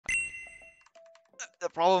the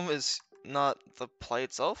problem is not the play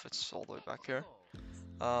itself, it's all the way back here.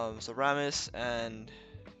 So Rammus and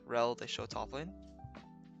Rel, they show top lane.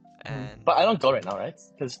 And, But I don't go right now, right?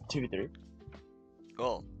 Because 2v3.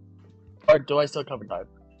 well, Or do I still cover dive?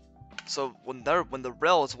 so when the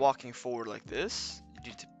Rel is walking forward like this,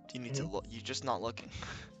 you need to look, you're just not looking.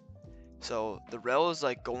 So the Rel is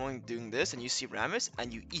like doing this, and you see Rammus,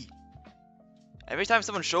 and you E. Every time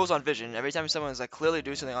someone shows on vision, every time someone is like clearly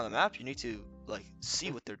doing something on the map, you need to like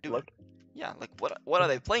see what they're doing. Look. Yeah, like what are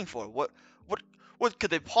they playing for? What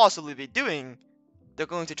could they possibly be doing? They're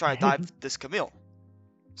going to try to dive this Camille.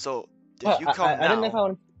 So if you come I didn't know if I now,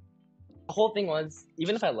 wanted. The whole thing was,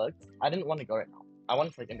 even if I looked, I didn't want to go right now. I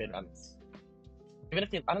wanted to like invade Rammus. Even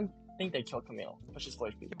if I don't think they kill Camille, but she's 4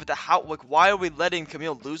 HP. yeah, but why are we letting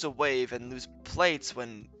Camille lose a wave and lose plates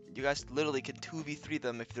when you guys literally can 2v3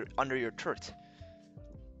 them if they're under your turret?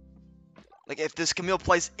 Like if this Camille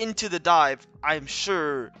plays into the dive, I'm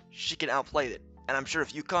sure she can outplay it. And I'm sure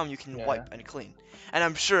if you come, you can wipe and clean. And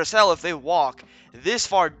I'm sure as hell if they walk this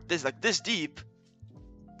far, this deep,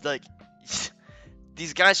 like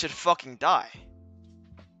these guys should fucking die.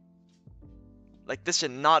 Like this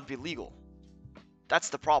should not be legal. That's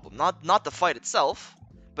the problem. Not the fight itself,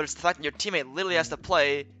 but it's the fact that your teammate literally has to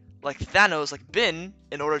play like Thanos, like Bin,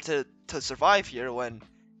 in order to survive here when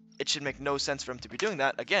it should make no sense for him to be doing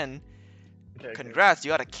that. Again, congrats,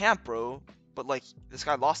 you got a camp, bro. But like this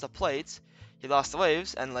guy lost the plates, he lost the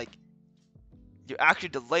waves, and like you're actually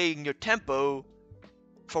delaying your tempo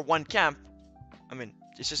for one camp. I mean,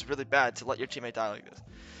 it's just really bad to let your teammate die like this.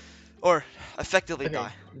 Or effectively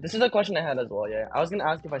die. This is a question I had as well, yeah. I was gonna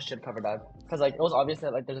ask if I should cover dive. Because like it was obvious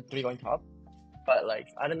that like there's a 3 going top. But like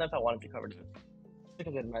I didn't know if I wanted to cover dive.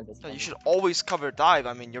 Because it meant this. No, you should always cover dive.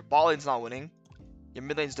 I mean, your bot lane's not winning. Your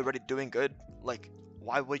mid lane's already doing good. Like,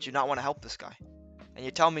 why would you not want to help this guy? And you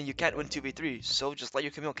tell me you can't win 2v3, so just let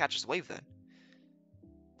your Camille catch his wave then.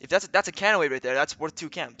 If that's a cannon wave right there, that's worth 2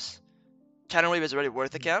 camps. Cannon wave is already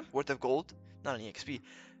worth a camp, worth of gold, not an EXP.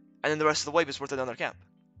 And then the rest of the wave is worth another camp.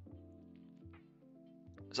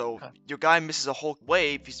 So your guy misses a whole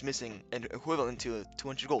wave, he's missing an equivalent to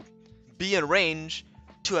 200 gold. Be in range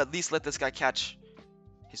to at least let this guy catch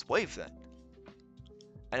his wave then.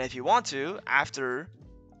 And if you want to, after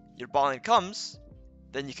your bot lane comes,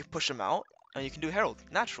 then you can push him out and you can do Herald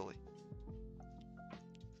naturally.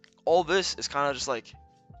 All this is kind of just like,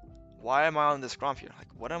 why am I on this Gromp here? Like,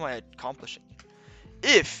 what am I accomplishing?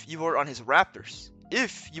 If you were on his Raptors,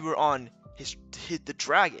 if you were on the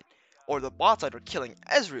Dragon, or the bot side were killing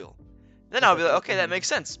Ezreal, then I'll be like, okay, that makes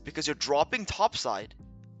sense, because you're dropping topside,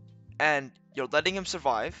 and you're letting him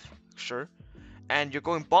survive, sure, and you're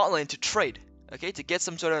going bot lane to trade, okay, to get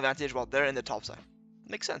some sort of advantage while they're in the top side.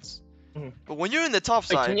 Makes sense. But when you're in the top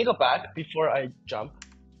side... Can you go back before I jump?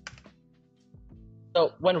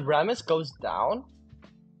 So, when Rammus goes down,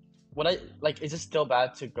 when is it still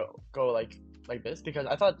bad to go like this? Because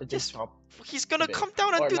I thought he's gonna come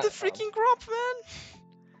down and do the freaking Gromp, man!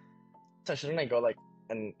 So shouldn't I go like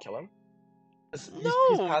and kill him?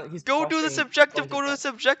 No, go do this objective. Go do this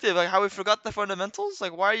objective. Like how we forgot the fundamentals.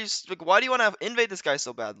 Like why do you want to invade this guy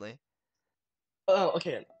so badly? Oh,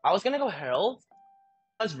 okay. I was gonna go Herald.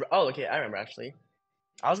 Oh, okay. I remember actually.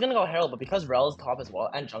 I was gonna go Herald, but because Rel's top as well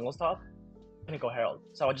and Jungle's top, I'm gonna go Herald.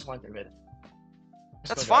 So I just wanted to invade it.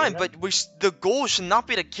 That's fine, but the goal should not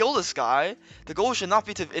be to kill this guy. The goal should not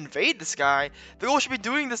be to invade this guy. The goal should be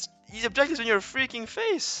doing these objectives in your freaking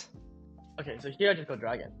face. Okay, so here I just go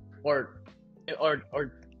Dragon. Or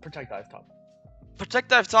Protect Dive top. Protect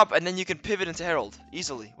Dive top, and then you can pivot into Herald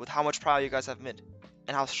easily with how much power you guys have mid.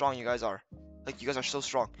 And how strong you guys are. Like, you guys are so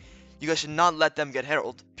strong. You guys should not let them get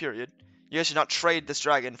Herald, period. You guys should not trade this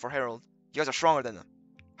Dragon for Herald. You guys are stronger than them.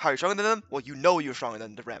 How are you stronger than them? Well, you know you're stronger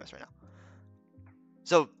than the Rammus right now.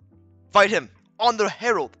 So, fight him on the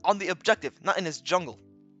Herald, on the objective, not in his jungle.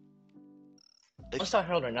 Let's start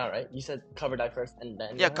Herald right now, right? You said cover dive first and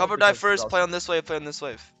then... Yeah, cover dive first, play on this wave, play on this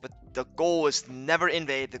wave. But the goal is never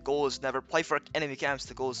invade, the goal is never play for enemy camps,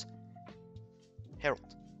 the goal is Herald.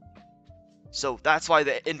 So that's why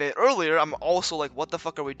they invade earlier, I'm also like, what the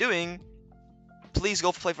fuck are we doing? Please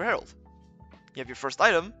go play for Herald. You have your first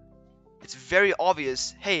item, it's very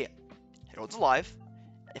obvious, hey, Herald's alive.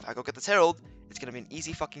 If I go get this Herald, it's gonna be an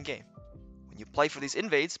easy fucking game. When you play for these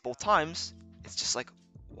invades both times, it's just like,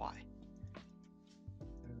 why?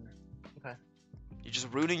 Okay. You're just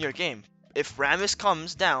ruining your game. If Rammus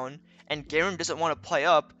comes down and Garen doesn't want to play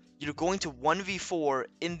up, you're going to 1v4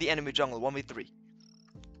 in the enemy jungle, 1v3.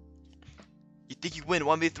 You think you win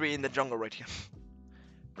 1v3 in the jungle right here.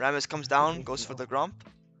 Rammus comes down, goes for the Gromp.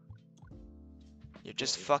 You're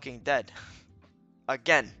just fucking dead.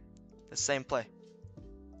 Again, the same play.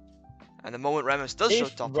 And the moment Rammus does show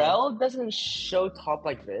If top lane, Rel doesn't show top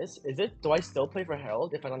like this, do I still play for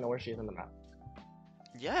Herald if I don't know where she is on the map?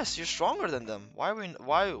 yes, you're stronger than them.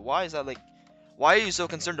 Why is that like? Why are you so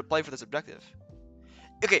concerned to play for this objective?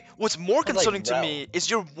 Okay, what's more Cause like concerning to Rel. me is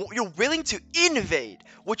you're willing to invade,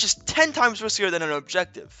 which is 10 times riskier than an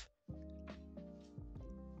objective.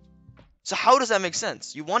 So how does that make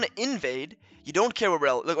sense? You want to invade, you don't care where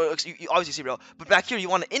Rel, like, you obviously see Rel, but back here you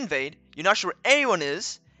want to invade, you're not sure where anyone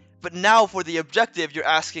is, but now for the objective you're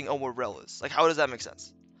asking, oh, where Rel is. Like, how does that make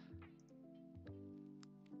sense?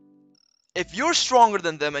 If you're stronger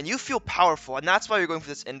than them and you feel powerful, and that's why you're going for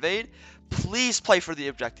this invade, please play for the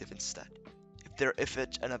objective instead. If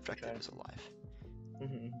an objective is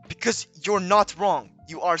alive. Because you're not wrong.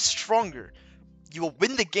 You are stronger. You will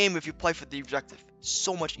win the game if you play for the objective.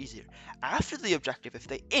 So much easier. After the objective, if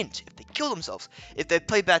they int, if they kill themselves, if they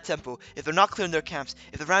play bad tempo, if they're not clearing their camps,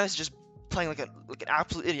 if the Rammus is just playing like an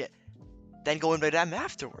absolute idiot, then go invade them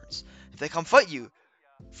afterwards. If they come fight you,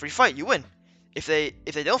 free fight, you win. If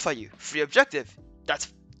they don't fight you, free objective.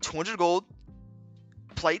 That's 200 gold,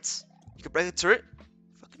 plates. You can break the turret.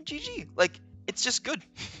 Fucking GG. Like, it's just good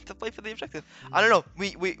to play for the objective. I don't know.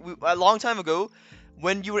 We a long time ago,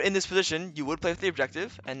 when you were in this position, you would play for the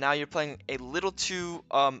objective, and now you're playing a little too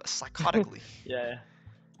psychotically.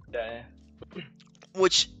 Yeah.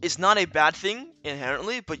 Which is not a bad thing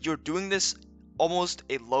inherently, but you're doing this almost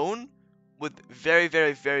alone with very,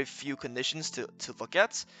 very, very few conditions to look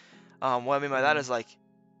at. What I mean by that is, like,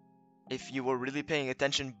 if you were really paying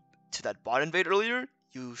attention to that bot invade earlier,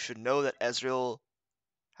 you should know that Ezreal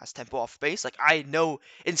has tempo off base. Like, I know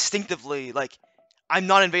instinctively, like, I'm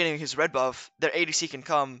not invading his red buff. Their ADC can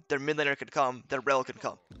come, their mid laner can come, their rel can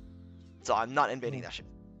come. So I'm not invading that shit.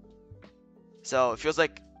 So it feels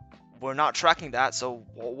like we're not tracking that, so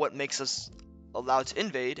what makes us allowed to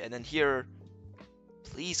invade? And then here,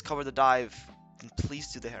 please cover the dive, and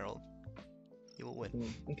please do the Herald. You will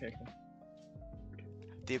win. Okay.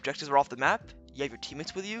 The objectives are off the map, you have your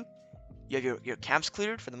teammates with you, you have your camps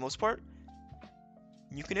cleared for the most part,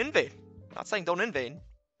 you can invade. I'm not saying don't invade,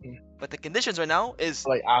 but the conditions right now is...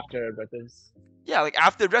 Like after objectives? Yeah, like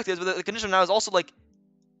after objectives, but the condition now is also like,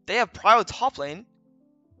 they have prio top lane,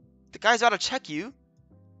 the guy's about to check you,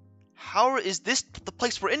 how is this the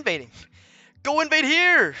place we're invading? Go invade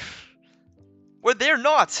here! Where they're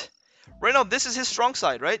not! Right now, this is his strong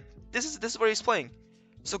side, right? This is where he's playing.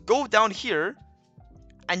 So go down here,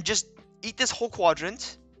 and just eat this whole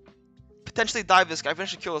quadrant, potentially dive this guy,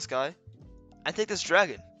 potentially kill this guy, and take this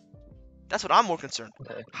dragon. That's what I'm more concerned.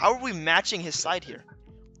 Okay. How are we matching his side here?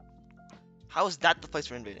 How is that the place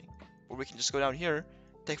we're invading? Where we can just go down here,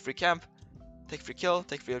 take free camp, take free kill,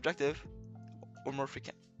 take free objective, or more free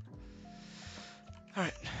camp.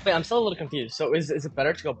 Alright. Wait, I'm still a little confused. So is it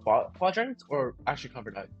better to go bot quadrant or actually cover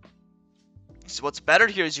dive? So what's better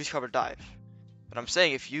here is you cover dive. But I'm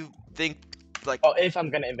saying if you think like... Oh, if I'm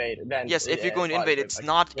gonna invade, then... Yes, if you're going to invade, it's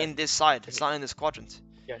not in this side. It's not in this quadrant.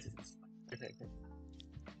 Yes, okay.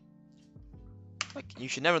 Like, you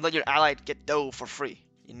should never let your ally get dough for free.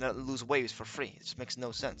 You never lose waves for free. It just makes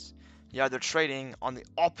no sense. You're either trading on the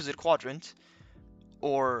opposite quadrant,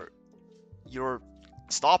 or you're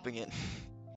stopping it.